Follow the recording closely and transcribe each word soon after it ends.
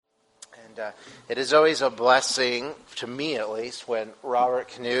And it is always a blessing, to me at least, when Robert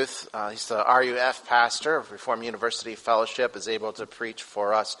Knuth, he's the RUF pastor of Reformed University Fellowship, is able to preach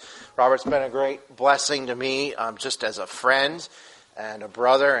for us. Robert's been a great blessing to me just as a friend and a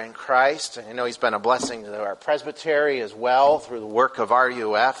brother in Christ. And I know he's been a blessing to our presbytery as well through the work of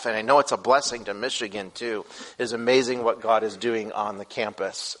RUF. And I know it's a blessing to Michigan too. It is amazing what God is doing on the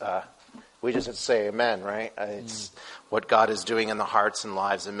campus. We just have to say amen, right? It's what God is doing in the hearts and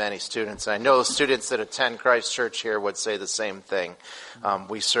lives of many students. And I know the students that attend Christ Church here would say the same thing.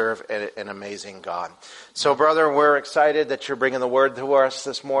 We serve an amazing God. So, brother, we're excited that you're bringing the word to us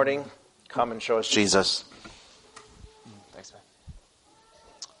this morning. Come and show us Jesus. Thanks, man.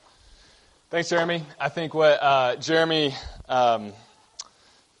 Thanks, Jeremy. I think what Jeremy,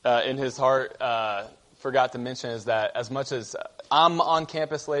 in his heart, forgot to mention is that as much as I'm on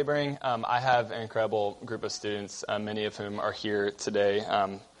campus laboring, I have an incredible group of students, many of whom are here today.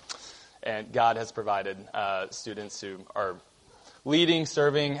 And God has provided students who are leading,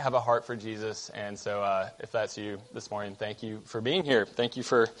 serving, have a heart for Jesus. And so if that's you this morning, thank you for being here. Thank you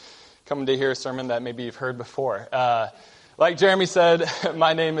for coming to hear a sermon that maybe you've heard before. Like Jeremy said,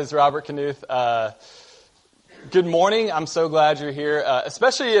 my name is Robert Knuth. Good morning. I'm so glad you're here,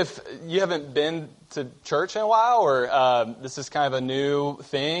 especially if you haven't been to church in a while, or this is kind of a new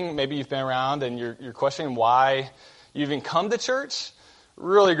thing. Maybe you've been around and you're questioning why you even come to church.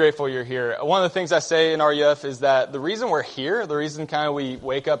 Really grateful you're here. One of the things I say in RUF is that the reason we're here, the reason kind of we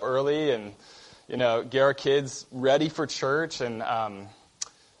wake up early and get our kids ready for church, and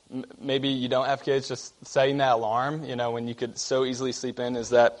maybe you don't have kids, just setting that alarm, when you could so easily sleep in, is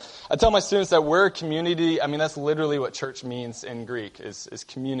that I tell my students that we're a community. I mean, that's literally what church means in Greek, is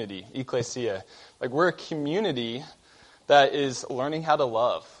community, ekklesia. Like, we're a community that is learning how to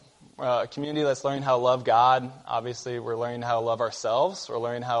love. A community that's learning how to love God. Obviously, we're learning how to love ourselves. We're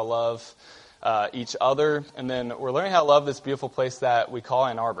learning how to love each other. And then we're learning how to love this beautiful place that we call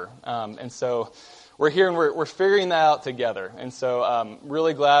Ann Arbor. And so we're here and we're figuring that out together. And so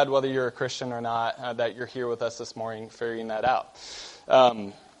really glad, whether you're a Christian or not, that you're here with us this morning figuring that out.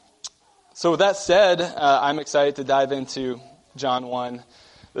 So with that said, I'm excited to dive into John 1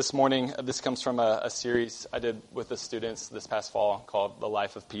 this morning. This comes from a series I did with the students this past fall called The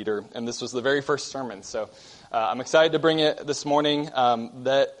Life of Peter. And this was the very first sermon. So I'm excited to bring it this morning.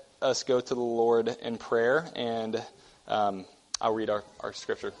 Let us go to the Lord in prayer, and I'll read our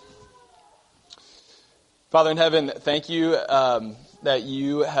scripture. Father in heaven, thank you that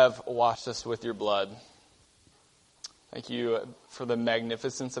you have washed us with your blood. Thank you for the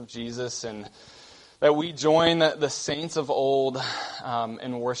magnificence of Jesus, and that we join the saints of old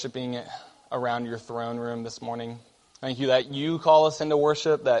in worshiping around your throne room this morning. Thank you that you call us into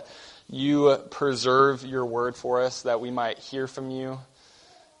worship, that you preserve your word for us, that we might hear from you.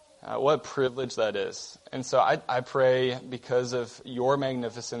 What a privilege that is. And so I pray, because of your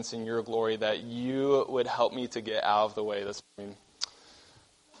magnificence and your glory, that you would help me to get out of the way this morning.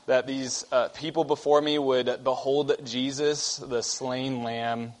 That these people before me would behold Jesus, the slain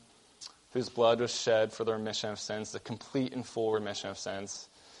lamb, whose blood was shed for the remission of sins, the complete and full remission of sins.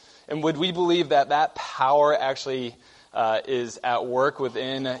 And would we believe that power actually is at work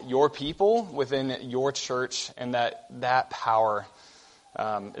within your people, within your church, and that power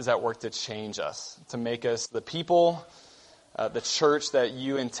is at work to change us, to make us the people, the church that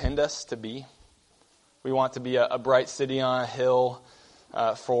you intend us to be. We want to be a bright city on a hill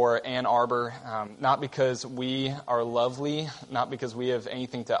for Ann Arbor, not because we are lovely, not because we have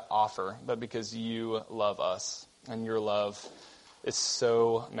anything to offer, but because you love us, and your love is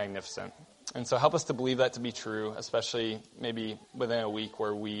so magnificent. And so help us to believe that to be true, especially maybe within a week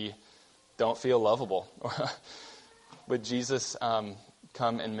where we don't feel lovable. Would Jesus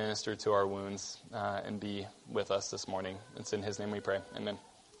come and minister to our wounds and be with us this morning? It's in his name we pray. Amen.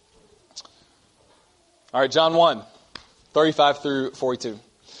 All right, John 1. 35 through 42.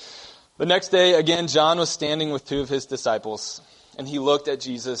 The next day, again, John was standing with two of his disciples, and he looked at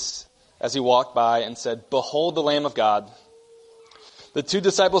Jesus as he walked by and said, "Behold the Lamb of God." The two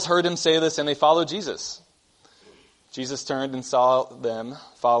disciples heard him say this, and they followed Jesus. Jesus turned and saw them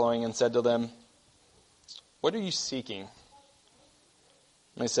following and said to them, "What are you seeking?"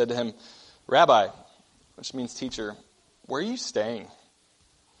 And they said to him, "Rabbi," which means teacher, "where are you staying?"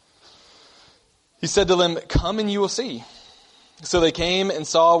 He said to them, "Come and you will see." So they came and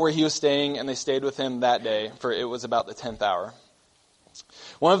saw where he was staying, and they stayed with him that day, for it was about the 10th hour.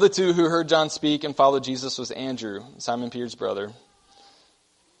 One of the two who heard John speak and followed Jesus was Andrew, Simon Peter's brother.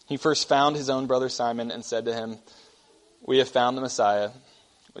 He first found his own brother Simon and said to him, "We have found the Messiah,"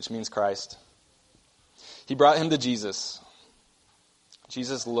 which means Christ. He brought him to Jesus.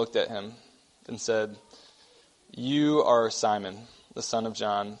 Jesus looked at him and said, "You are Simon, the son of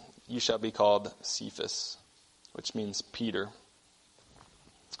John. You shall be called Cephas," which means Peter.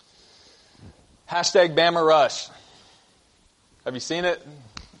 Hashtag Bama Rush. Have you seen it?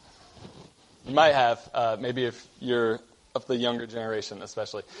 You might have, maybe if you're of the younger generation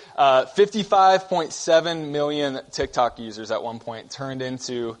especially. 55.7 million TikTok users at one point turned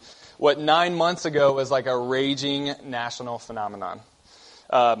into what 9 months ago was like a raging national phenomenon.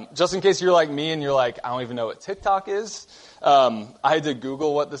 Just in case you're like me and you're like, I don't even know what TikTok is, I had to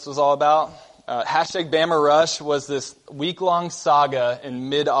Google what this was all about. Hashtag Bama Rush was this week-long saga in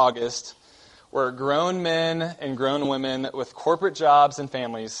mid-August where grown men and grown women with corporate jobs and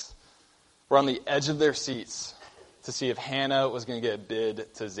families were on the edge of their seats to see if Hannah was going to get a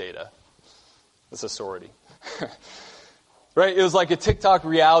bid to Zeta. It's a sorority. Right? It was like a TikTok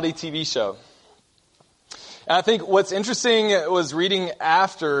reality TV show. And I think what's interesting was reading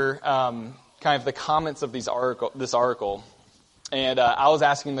after kind of the comments of this article. And I was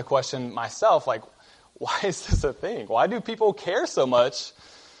asking the question myself, like, why is this a thing? Why do people care so much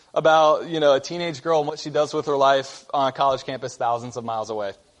about, a teenage girl and what she does with her life on a college campus thousands of miles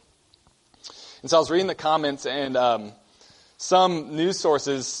away? And so I was reading the comments, and some news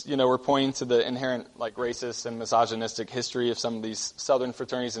sources, were pointing to the inherent, racist and misogynistic history of some of these Southern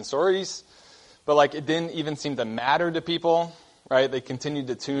fraternities and sororities. But, it didn't even seem to matter to people, right? They continued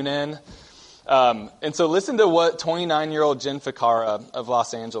to tune in. And so listen to what 29-year-old Jen Ficarra of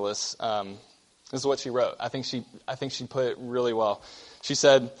Los Angeles, this is what she wrote. I think she put it really well. She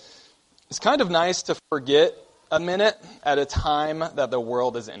said, "It's kind of nice to forget a minute at a time that the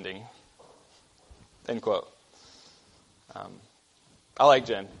world is ending." End quote. I like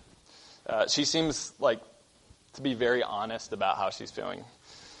Jen. She seems to be very honest about how she's feeling.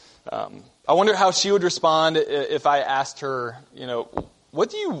 I wonder how she would respond if I asked her,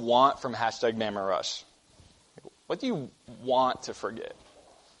 what do you want from hashtag Bama Rush? What do you want to forget?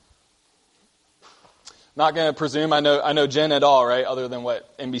 Not going to presume I know Jen at all, right? Other than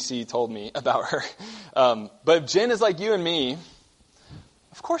what NBC told me about her. But if Jen is like you and me,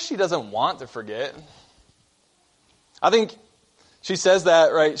 of course she doesn't want to forget. I think she says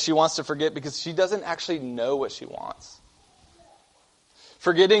that, right? She wants to forget because she doesn't actually know what she wants.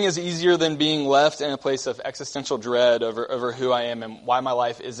 Forgetting is easier than being left in a place of existential dread over who I am and why my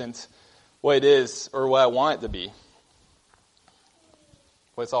life isn't what it is or what I want it to be.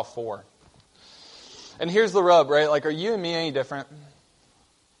 What it's all for. And here's the rub, right? Are you and me any different?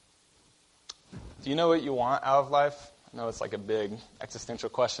 Do you know what you want out of life? I know it's a big existential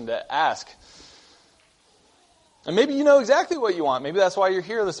question to ask. And maybe you know exactly what you want. Maybe that's why you're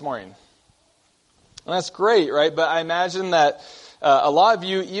here this morning. And that's great, right? But I imagine that a lot of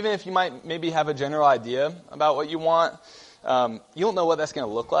you, even if you might maybe have a general idea about what you want, you don't know what that's going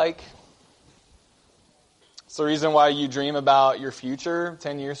to look like. It's the reason why you dream about your future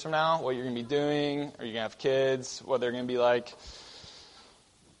 10 years from now, what you're going to be doing, are you going to have kids, what they're going to be like.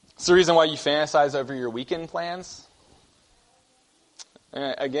 It's the reason why you fantasize over your weekend plans.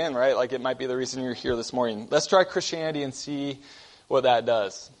 And again, right, it might be the reason you're here this morning. Let's try Christianity and see what that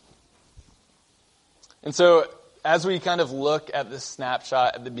does. And so as we kind of look at this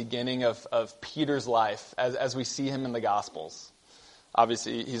snapshot at the beginning of Peter's life, as we see him in the Gospels,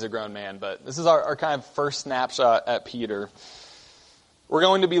 obviously he's a grown man, but this is our kind of first snapshot at Peter. We're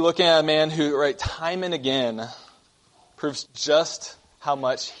going to be looking at a man who, right, time and again proves just how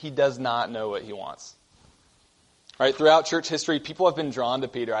much he does not know what he wants. Right, throughout church history, people have been drawn to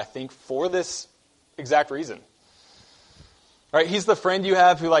Peter, I think, for this exact reason. Right, he's the friend you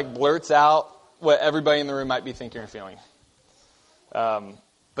have who blurts out what everybody in the room might be thinking or feeling,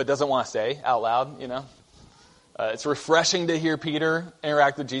 but doesn't want to say out loud. It's refreshing to hear Peter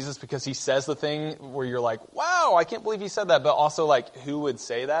interact with Jesus because he says the thing where you're like, "Wow, I can't believe he said that." But also, who would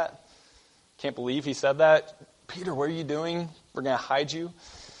say that? Can't believe he said that. Peter, what are you doing? We're going to hide you.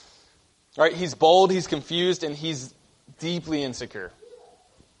 Right? He's bold, he's confused, and he's deeply insecure.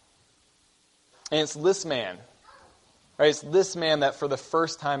 And it's this man, right? It's this man that for the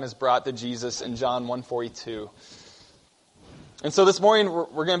first time is brought to Jesus in John 1:42. And so this morning,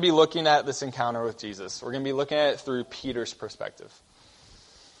 we're going to be looking at this encounter with Jesus. We're going to be looking at it through Peter's perspective.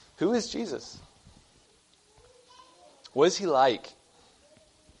 Who is Jesus? What is he like?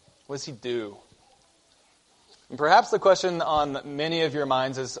 What does he do? And perhaps the question on many of your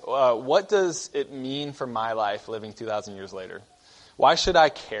minds is, what does it mean for my life living 2,000 years later? Why should I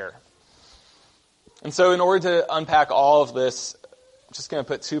care? And so in order to unpack all of this, I'm just going to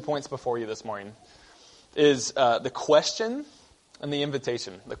put 2 points before you this morning, is the question and the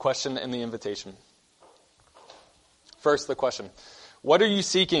invitation. The question and the invitation. First, the question. What are you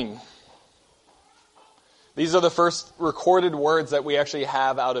seeking? These are the first recorded words that we actually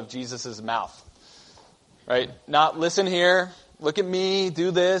have out of Jesus' mouth. Right? Not listen here, look at me,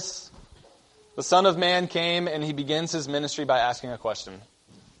 do this. The Son of Man came and he begins his ministry by asking a question.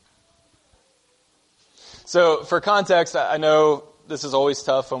 So for context, I know this is always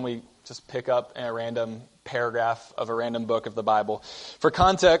tough when we just pick up a random paragraph of a random book of the Bible. For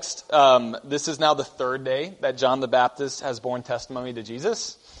context, this is now the third day that John the Baptist has borne testimony to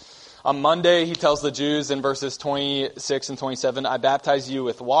Jesus. On Monday, he tells the Jews in verses 26 and 27, I baptize you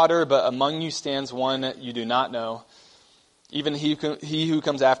with water, but among you stands one you do not know. Even he who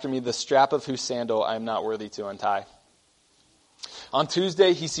comes after me, the strap of whose sandal I am not worthy to untie. On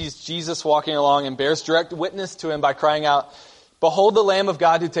Tuesday, he sees Jesus walking along and bears direct witness to him by crying out, Behold the Lamb of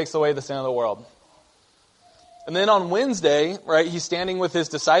God who takes away the sin of the world. And then on Wednesday, right, he's standing with his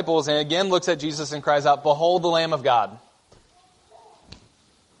disciples and again looks at Jesus and cries out, Behold the Lamb of God.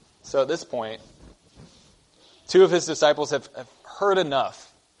 So at this point, two of his disciples have heard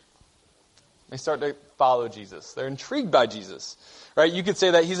enough. They start to follow Jesus. They're intrigued by Jesus. Right? You could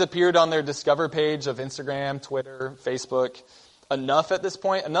say that he's appeared on their Discover page of Instagram, Twitter, Facebook. Enough at this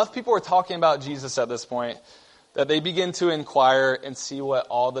point. Enough people are talking about Jesus at this point that they begin to inquire and see what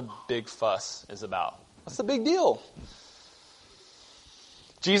all the big fuss is about. What's the big deal?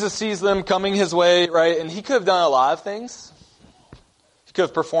 Jesus sees them coming his way, right? And he could have done a lot of things. He could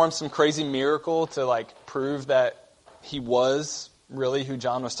have performed some crazy miracle to prove that he was really who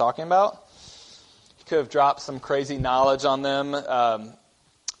John was talking about. He could have dropped some crazy knowledge on them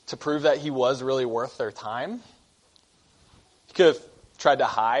to prove that he was really worth their time. He could have tried to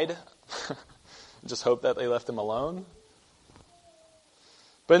hide, just hope that they left him alone.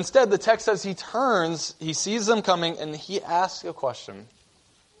 But instead, the text says he turns, he sees them coming, and he asks a question.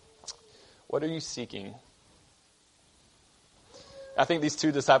 What are you seeking? I think these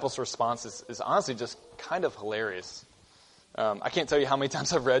two disciples' response is honestly just kind of hilarious. I can't tell you how many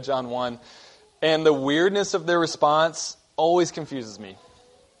times I've read John 1, and the weirdness of their response always confuses me.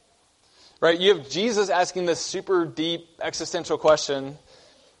 Right? You have Jesus asking this super deep existential question,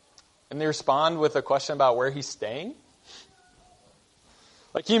 and they respond with a question about where he's staying.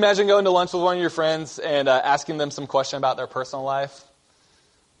 Can you imagine going to lunch with one of your friends and asking them some question about their personal life,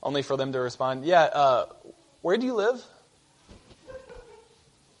 only for them to respond, where do you live?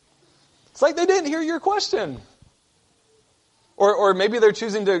 It's like they didn't hear your question. Or maybe they're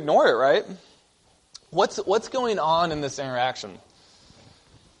choosing to ignore it, right? What's going on in this interaction?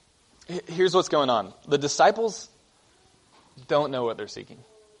 Here's what's going on. The disciples don't know what they're seeking.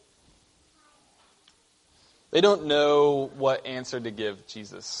 They don't know what answer to give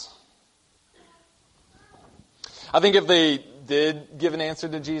Jesus. I think if they did give an answer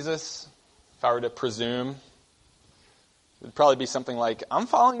to Jesus, if I were to presume, it would probably be something like, I'm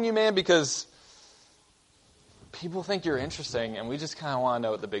following you, man, because people think you're interesting, and we just kind of want to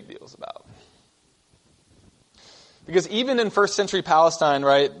know what the big deal is about. Because even in first century Palestine,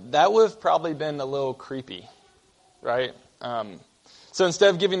 right, that would have probably been a little creepy, right? So instead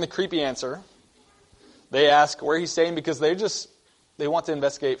of giving the creepy answer, they ask where he's staying because they want to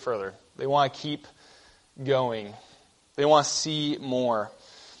investigate further. They want to keep going. They want to see more.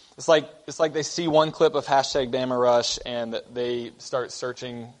 It's like they see one clip of #BamaRush and they start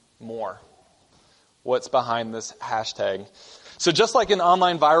searching more. What's behind this hashtag? So just like an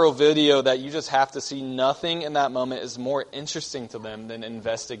online viral video that you just have to see, nothing in that moment is more interesting to them than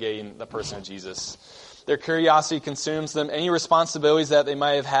investigating the person of Jesus. Their curiosity consumes them. Any responsibilities that they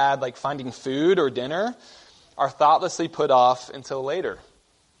might have had, like finding food or dinner, are thoughtlessly put off until later.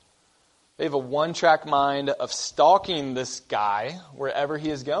 They have a one-track mind of stalking this guy wherever he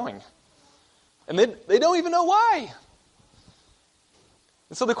is going. And they don't even know why.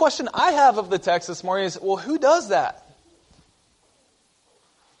 And so the question I have of the text this morning is, well, who does that?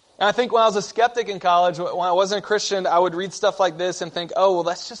 And I think when I was a skeptic in college, when I wasn't a Christian, I would read stuff like this and think, oh, well,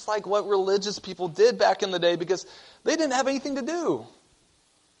 that's just like what religious people did back in the day because they didn't have anything to do.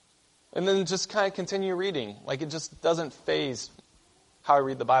 And then just kind of continue reading. Like it just doesn't faze how I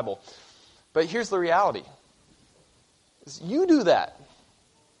read the Bible. But here's the reality. You do that.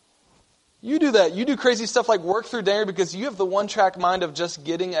 You do that. You do crazy stuff like work through dinner because you have the one-track mind of just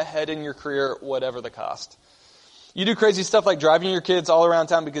getting ahead in your career, whatever the cost. You do crazy stuff like driving your kids all around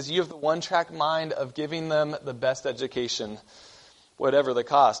town because you have the one-track mind of giving them the best education, whatever the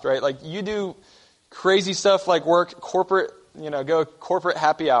cost, right? Like you do crazy stuff like work corporate, go corporate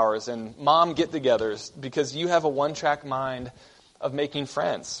happy hours and mom get-togethers because you have a one-track mind of making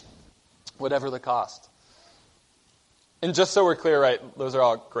friends, whatever the cost. And just so we're clear, right, those are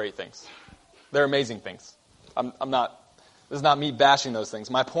all great things. They're amazing things. I'm not This is not me bashing those things.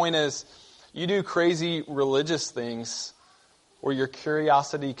 My point is, you do crazy religious things where your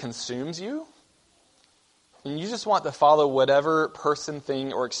curiosity consumes you, and you just want to follow whatever person,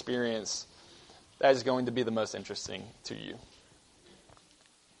 thing, or experience that is going to be the most interesting to you.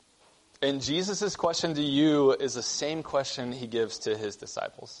 And Jesus' question to you is the same question he gives to his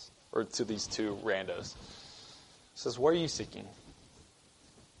disciples, or to these two randos. He says, what are you seeking?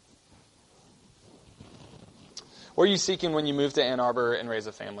 What are you seeking when you move to Ann Arbor and raise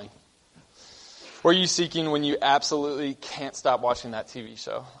a family? What are you seeking when you absolutely can't stop watching that TV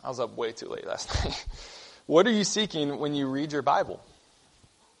show? I was up way too late last night. What are you seeking when you read your Bible?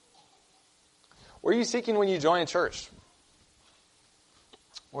 What are you seeking when you join a church?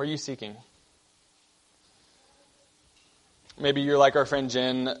 What are you seeking? Maybe you're like our friend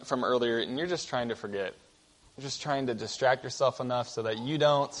Jen from earlier, and you're just trying to forget. You're just trying to distract yourself enough so that you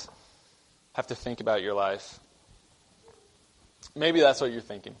don't have to think about your life. Maybe that's what you're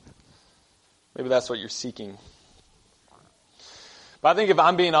thinking. Maybe that's what you're seeking. But I think if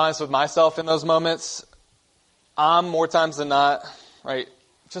I'm being honest with myself in those moments, I'm more times than not, right,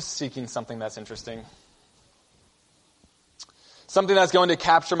 just seeking something that's interesting. Something that's going to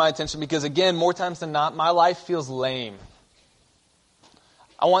capture my attention because, again, more times than not, my life feels lame.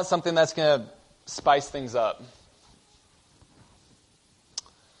 I want something that's going to spice things up.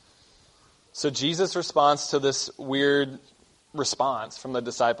 So Jesus responds to this weird response from the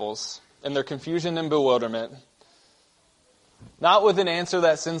disciples in their confusion and bewilderment, not with an answer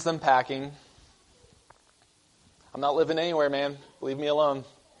that sends them packing. I'm not living anywhere, man. Leave me alone.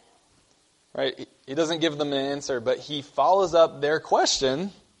 Right? He doesn't give them an answer, but he follows up their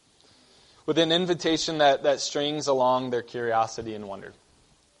question with an invitation that strings along their curiosity and wonder.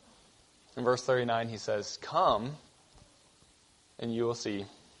 In verse 39, he says, "Come, and you will see."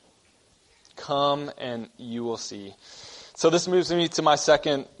 Come, and you will see. So this moves me to my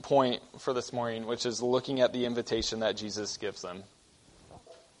second point for this morning, which is looking at the invitation that Jesus gives them.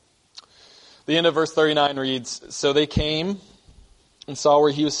 The end of verse 39 reads, "So they came and saw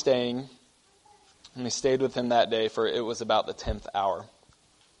where he was staying, and they stayed with him that day, for it was about the 10th hour."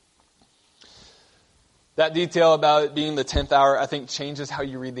 That detail about it being the 10th hour, I think, changes how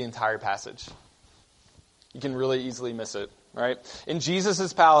you read the entire passage. You can really easily miss it, right? In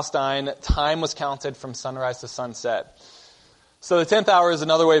Jesus' Palestine, time was counted from sunrise to sunset. So the 10th hour is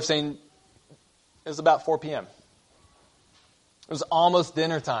another way of saying it was about 4 p.m. It was almost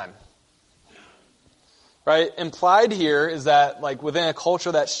dinner time. Right? Implied here is that, like, within a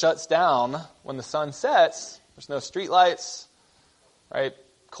culture that shuts down when the sun sets, there's no street lights, right?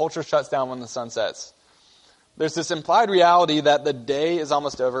 Culture shuts down when the sun sets. There's this implied reality that the day is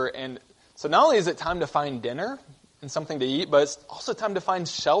almost over, and so not only is it time to find dinner and something to eat, but it's also time to find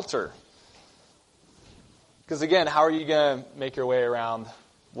shelter. Because again, how are you going to make your way around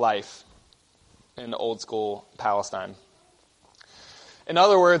life in old school Palestine? In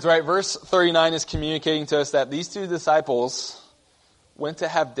other words, right, verse 39 is communicating to us that these two disciples went to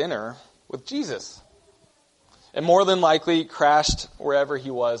have dinner with Jesus, and more than likely crashed wherever he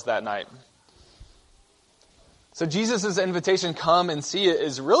was that night. So Jesus' invitation, "come and see it,"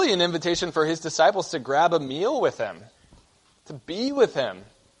 is really an invitation for his disciples to grab a meal with him, to be with him.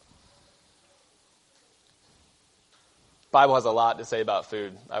 The Bible has a lot to say about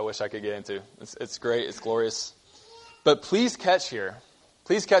food I wish I could get into. It's great, it's glorious. But please catch here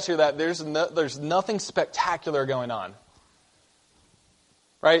that there's nothing spectacular going on.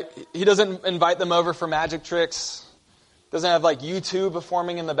 Right? He doesn't invite them over for magic tricks. Doesn't have like U2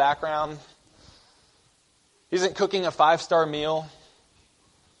 performing in the background. He isn't cooking a 5-star meal.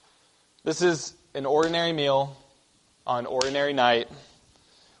 This is an ordinary meal on an ordinary night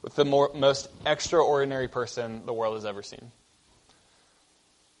with the most extraordinary person the world has ever seen.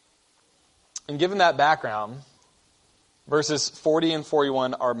 And given that background, verses 40 and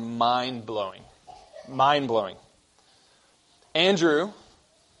 41 are mind-blowing. Mind-blowing. Andrew,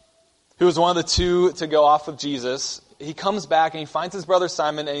 who was one of the two to go off with Jesus, he comes back and he finds his brother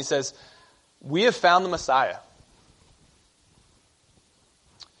Simon and he says, "We have found the Messiah."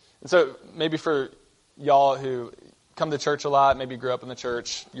 And so maybe for y'all who come to church a lot, maybe grew up in the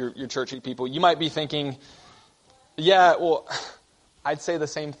church, you're churchy people, you might be thinking, yeah, well, I'd say the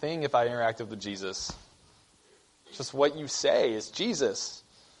same thing if I interacted with Jesus. Just what you say is Jesus.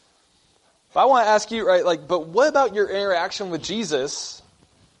 But I want to ask you, right, like, but what about your interaction with Jesus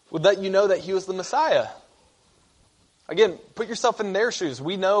would let you know that he was the Messiah? Again, put yourself in their shoes.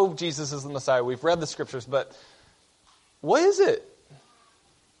 We know Jesus is the Messiah. We've read the scriptures, but what is it?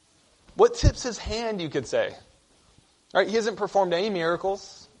 What tips his hand, you could say? Right? He hasn't performed any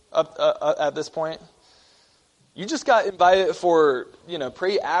miracles up at this point. You just got invited for,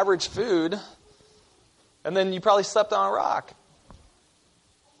 pretty average food, and then you probably slept on a rock.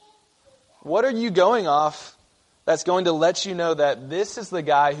 What are you going off that's going to let you know that this is the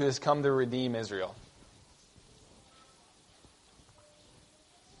guy who has come to redeem Israel?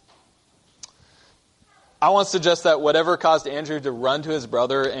 I want to suggest that whatever caused Andrew to run to his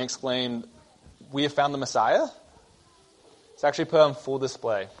brother and exclaim, "We have found the Messiah," it's actually put on full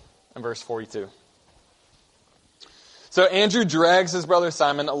display in verse 42. So Andrew drags his brother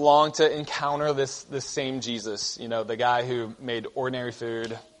Simon along to encounter this same Jesus, the guy who made ordinary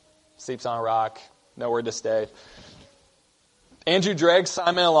food, sleeps on a rock, nowhere to stay. Andrew drags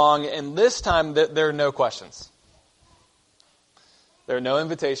Simon along, and this time there are no questions. There are no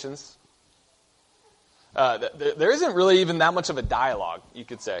invitations. There isn't really even that much of a dialogue, you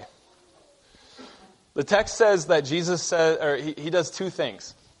could say. The text says that Jesus says, or he does two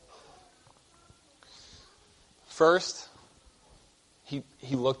things. First, he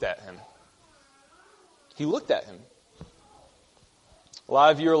looked at him. He looked at him. A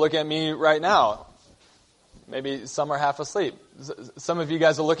lot of you are looking at me right now. Maybe some are half asleep. Some of you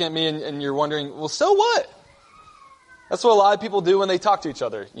guys are looking at me and you're wondering, well, so what? That's what a lot of people do when they talk to each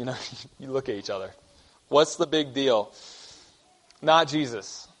other. You look at each other. What's the big deal? Not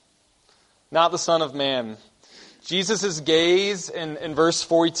Jesus. Not the Son of Man. Jesus' gaze in verse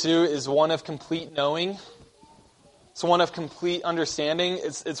 42 is one of complete knowing. It's one of complete understanding.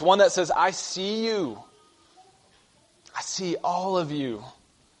 It's one that says, I see you. I see all of you.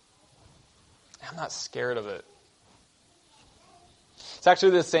 I'm not scared of it. It's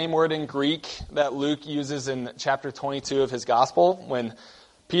actually the same word in Greek that Luke uses in chapter 22 of his gospel when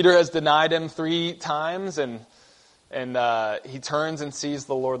Peter has denied him 3 times and he turns and sees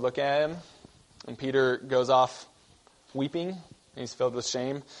the Lord look at him. And Peter goes off weeping and he's filled with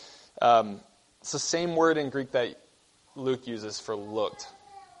shame. It's the same word in Greek that Luke uses for looked.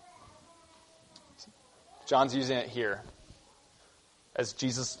 John's using it here as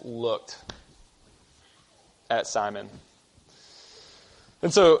Jesus looked at Simon.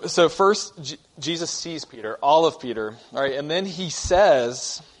 And so first, Jesus sees Peter, all of Peter, all right, and then he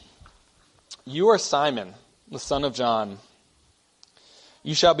says, "You are Simon, the son of John.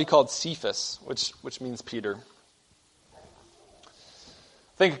 You shall be called Cephas," which means Peter.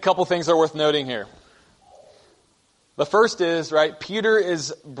 I think a couple things are worth noting here. The first is, right, Peter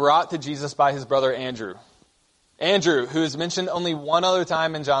is brought to Jesus by his brother Andrew. Andrew, who is mentioned only one other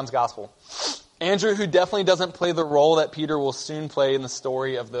time in John's gospel. Andrew, who definitely doesn't play the role that Peter will soon play in the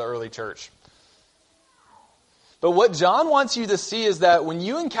story of the early church. But what John wants you to see is that when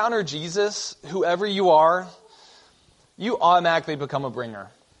you encounter Jesus, whoever you are, you automatically become a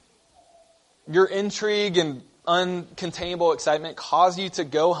bringer. Your intrigue and uncontainable excitement cause you to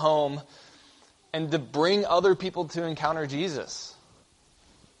go home and to bring other people to encounter Jesus.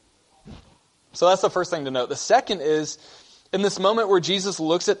 So that's the first thing to note. The second is, in this moment where Jesus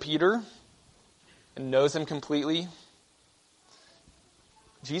looks at Peter and knows him completely,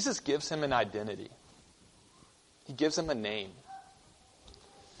 Jesus gives him an identity. He gives him a name.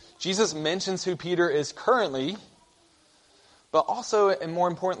 Jesus mentions who Peter is currently, but also, and more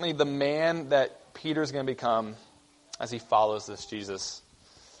importantly, the man that Peter's going to become as he follows this Jesus.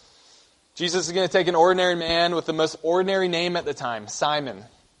 Jesus is going to take an ordinary man with the most ordinary name at the time, Simon, and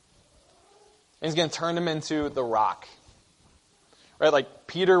he's going to turn him into the rock. Right? Like,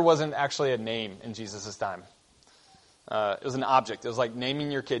 Peter wasn't actually a name in Jesus' time. It was an object. It was like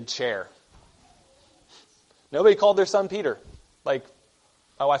naming your kid Chair. Nobody called their son Peter, like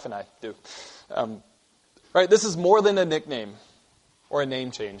my wife and I do. Right? This is more than a nickname or a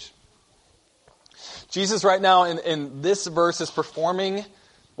name change. Jesus right now in this verse is performing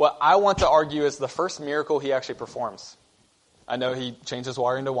what I want to argue is the first miracle he actually performs. I know he changes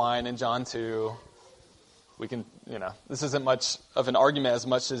water into wine in John 2. We can, this isn't much of an argument as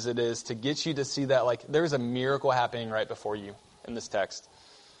much as it is to get you to see that, like, there's a miracle happening right before you in this text.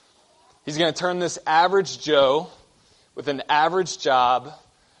 He's going to turn this average Joe with an average job,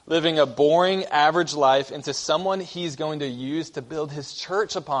 living a boring, average life, into someone he's going to use to build his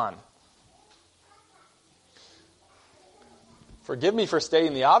church upon. Forgive me for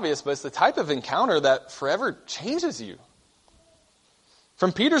stating the obvious, but it's the type of encounter that forever changes you.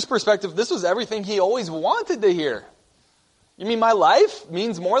 From Peter's perspective, this was everything he always wanted to hear. You mean my life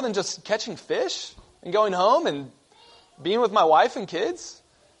means more than just catching fish and going home and being with my wife and kids?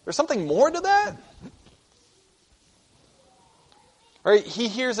 There's something more to that? Right? He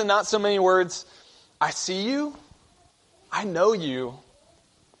hears in not so many words, I see you, I know you,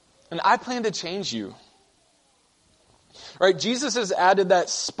 and I plan to change you. Right? Jesus has added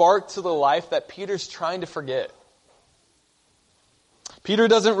that spark to the life that Peter's trying to forget. Peter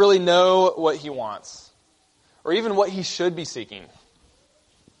doesn't really know what he wants, or even what he should be seeking.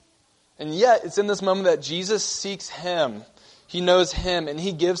 And yet, it's in this moment that Jesus seeks him. He knows him, and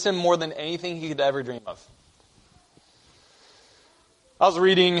he gives him more than anything he could ever dream of. I was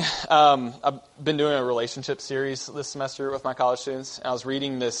reading, I've been doing a relationship series this semester with my college students, and I was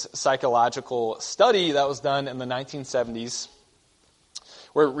reading this psychological study that was done in the 1970s,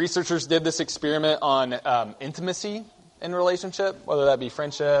 where researchers did this experiment on intimacy in relationship, whether that be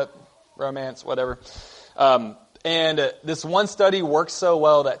friendship, romance, whatever. And this one study worked so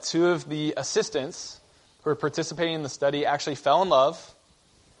well that two of the assistants who were participating in the study actually fell in love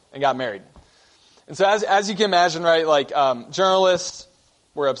and got married. And so as you can imagine, right, like journalists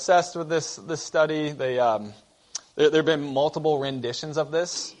were obsessed with this study. There have been multiple renditions of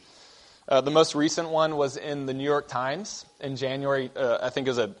this. The most recent one was in the New York Times in January. I think it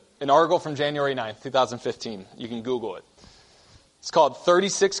was an article from January 9th, 2015. You can Google it. It's called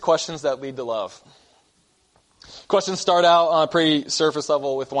 36 Questions That Lead to Love. Questions start out on a pretty surface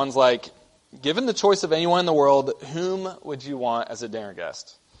level with ones like, given the choice of anyone in the world, whom would you want as a dinner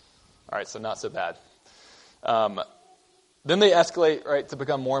guest? All right, so not so bad. Then they escalate, right, to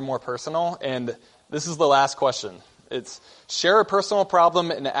become more and more personal, and this is the last question. It's share a personal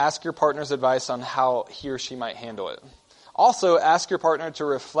problem and ask your partner's advice on how he or she might handle it. Also, ask your partner to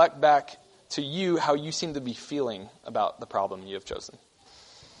reflect back to you how you seem to be feeling about the problem you have chosen.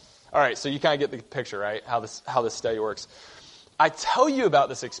 All right, so you kind of get the picture, right, how this study works. I tell you about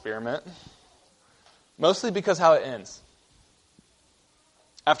this experiment mostly because how it ends.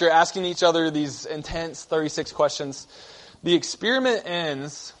 After asking each other these intense 36 questions, the experiment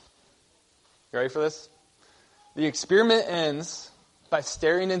ends, you ready for this? The experiment ends by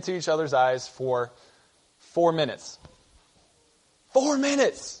staring into each other's eyes for 4 minutes. 4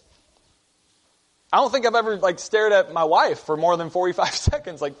 minutes! I don't think I've ever stared at my wife for more than 45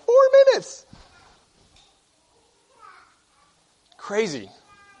 seconds. 4 minutes! Crazy.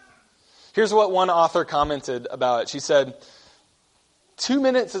 Here's what one author commented about it. She said, 2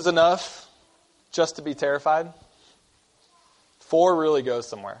 minutes is enough just to be terrified. 4 really goes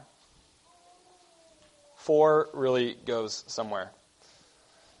somewhere. 4 really goes somewhere.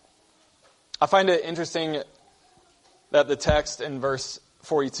 I find it interesting that the text in verse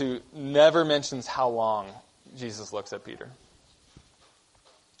 42 never mentions how long Jesus looks at Peter.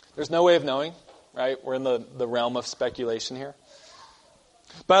 There's no way of knowing, right? We're in the realm of speculation here.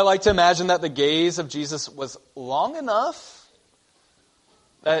 But I like to imagine that the gaze of Jesus was long enough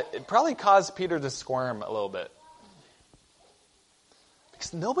that it probably caused Peter to squirm a little bit.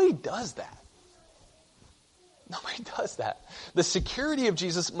 Because nobody does that. Nobody does that. The security of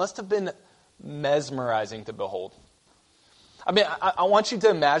Jesus must have been mesmerizing to behold. I mean, I want you to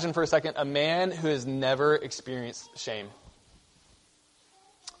imagine for a second a man who has never experienced shame.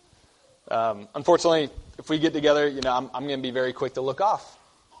 Unfortunately, if we get together, I'm going to be very quick to look off.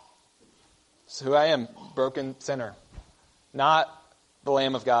 It's who I am, broken sinner. Not the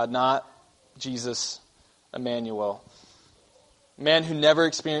Lamb of God, not Jesus, Emmanuel. A man who never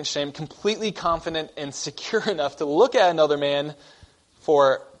experienced shame, completely confident and secure enough to look at another man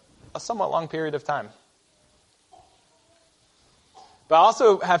for a somewhat long period of time. But I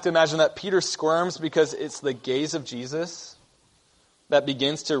also have to imagine that Peter squirms because it's the gaze of Jesus that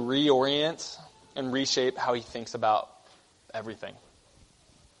begins to reorient and reshape how he thinks about everything.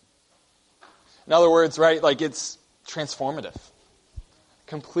 In other words, right, it's transformative.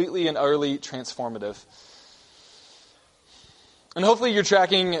 Completely and utterly transformative. And hopefully you're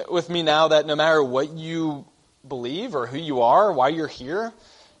tracking with me now that no matter what you believe or who you are, or why you're here,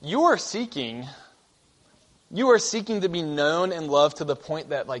 you are seeking to be known and loved to the point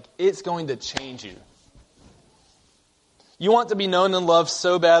that it's going to change you. You want to be known and loved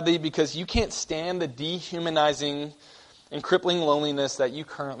so badly because you can't stand the dehumanizing and crippling loneliness that you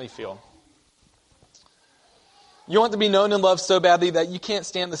currently feel. You want to be known and loved so badly that you can't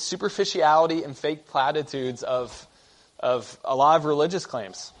stand the superficiality and fake platitudes of a lot of religious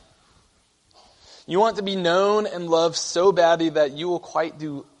claims. You want to be known and loved so badly that you will quite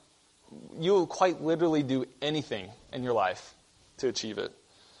literally do anything in your life to achieve it.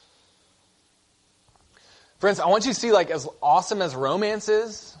 Friends, I want you to see as awesome as romance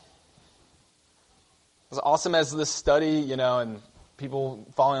is, as awesome as this study, and people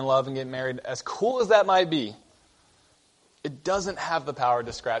falling in love and getting married, as cool as that might be, it doesn't have the power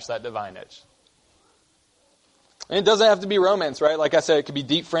to scratch that divine itch. And it doesn't have to be romance, right? Like I said, it could be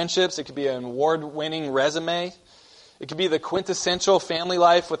deep friendships. It could be an award-winning resume. It could be the quintessential family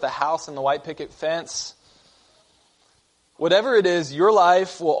life with the house and the white picket fence. Whatever it is, your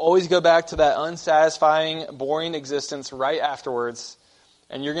life will always go back to that unsatisfying, boring existence right afterwards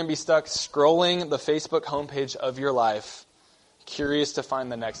and you're going to be stuck scrolling the Facebook homepage of your life, curious to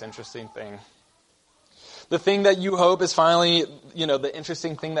find the next interesting thing. The thing that you hope is finally, the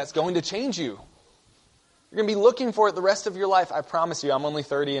interesting thing that's going to change you. You're going to be looking for it the rest of your life. I promise you, I'm only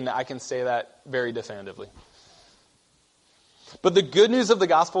 30 and I can say that very definitively. But the good news of the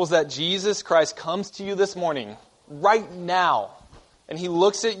gospel is that Jesus Christ comes to you this morning, right now, and he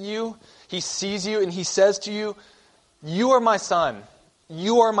looks at you, he sees you, and he says to you, you are my son,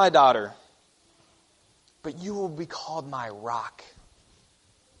 you are my daughter, but you will be called my rock.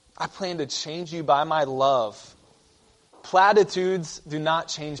 I plan to change you by my love. Platitudes do not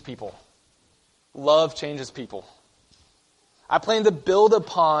change people. Love changes people. I plan to build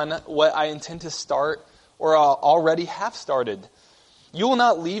upon what I intend to start or already have started. You will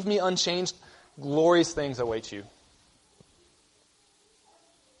not leave me unchanged. Glorious things await you.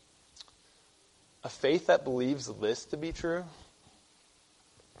 A faith that believes this to be true,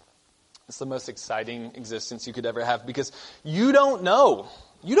 it's the most exciting existence you could ever have, because you don't know.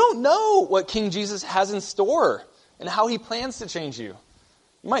 You don't know what King Jesus has in store and how he plans to change you.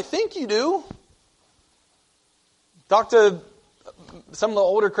 You might think you do. Talk to some of the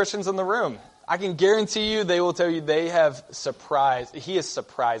older Christians in the room. I can guarantee you they will tell you he has surprised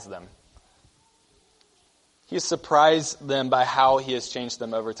them. He has surprised them by how he has changed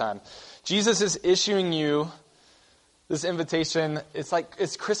them over time. Jesus is issuing you this invitation. It's like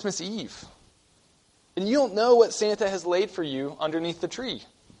it's Christmas Eve. And you don't know what Santa has laid for you underneath the tree.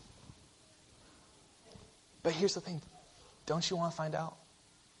 But here's the thing. Don't you want to find out?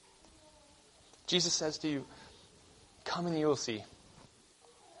 Jesus says to you, come and you will see.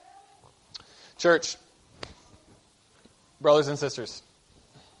 Church, brothers and sisters,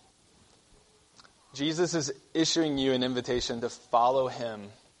 Jesus is issuing you an invitation to follow him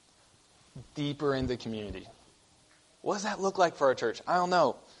deeper into community. What does that look like for our church? I don't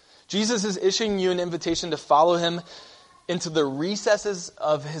know. Jesus is issuing you an invitation to follow him into the recesses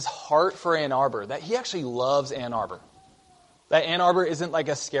of his heart for Ann Arbor, that he actually loves Ann Arbor. That Ann Arbor isn't like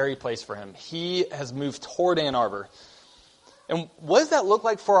a scary place for him. He has moved toward Ann Arbor. And what does that look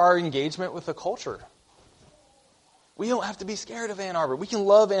like for our engagement with the culture? We don't have to be scared of Ann Arbor. We can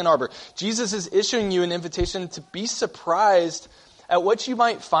love Ann Arbor. Jesus is issuing you an invitation to be surprised at what you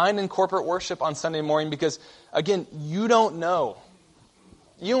might find in corporate worship on Sunday morning, because, again, you don't know.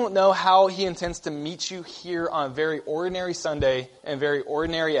 You don't know how he intends to meet you here on a very ordinary Sunday and a very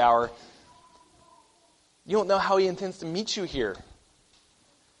ordinary hour. You don't know how he intends to meet you here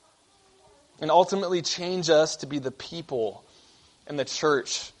and ultimately change us to be the people and the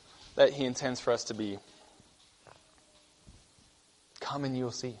church that he intends for us to be. Come and you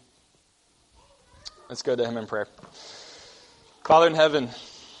will see. Let's go to him in prayer. Father in heaven,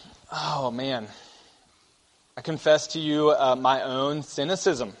 oh man, I confess to you my own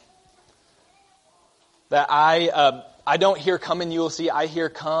cynicism. That I don't hear come and you will see. I hear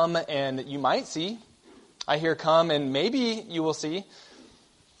come and you might see. I hear come and maybe you will see.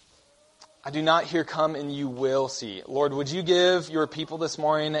 I do not hear come and you will see. Lord, would you give your people this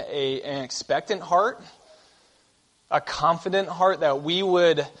morning an expectant heart, a confident heart, that we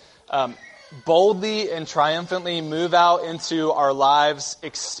would boldly and triumphantly move out into our lives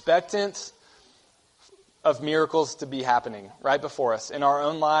expectant of miracles to be happening right before us in our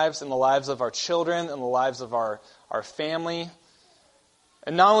own lives, in the lives of our children, in the lives of our family.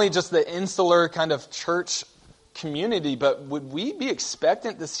 And not only just the insular kind of church community, but would we be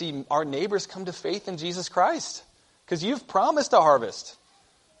expectant to see our neighbors come to faith in Jesus Christ? Because you've promised a harvest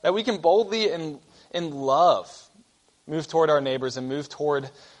that we can boldly and in love move toward our neighbors and move toward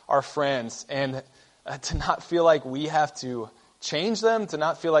our friends, and to not feel like we have to change them, to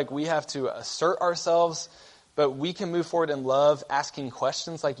not feel like we have to assert ourselves, but we can move forward in love, asking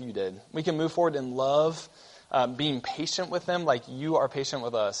questions like you did. We can move forward in love, being patient with them like you are patient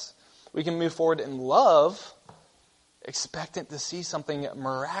with us. We can move forward in love, expectant to see something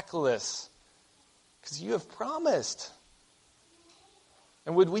miraculous, because you have promised.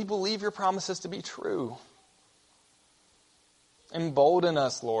 And would we believe your promises to be true? Embolden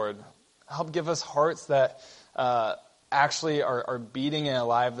us, Lord. Help give us hearts that actually are beating and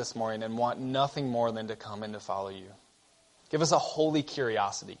alive this morning and want nothing more than to come and to follow you. Give us a holy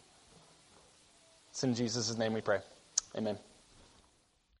curiosity. It's in Jesus' name we pray. Amen.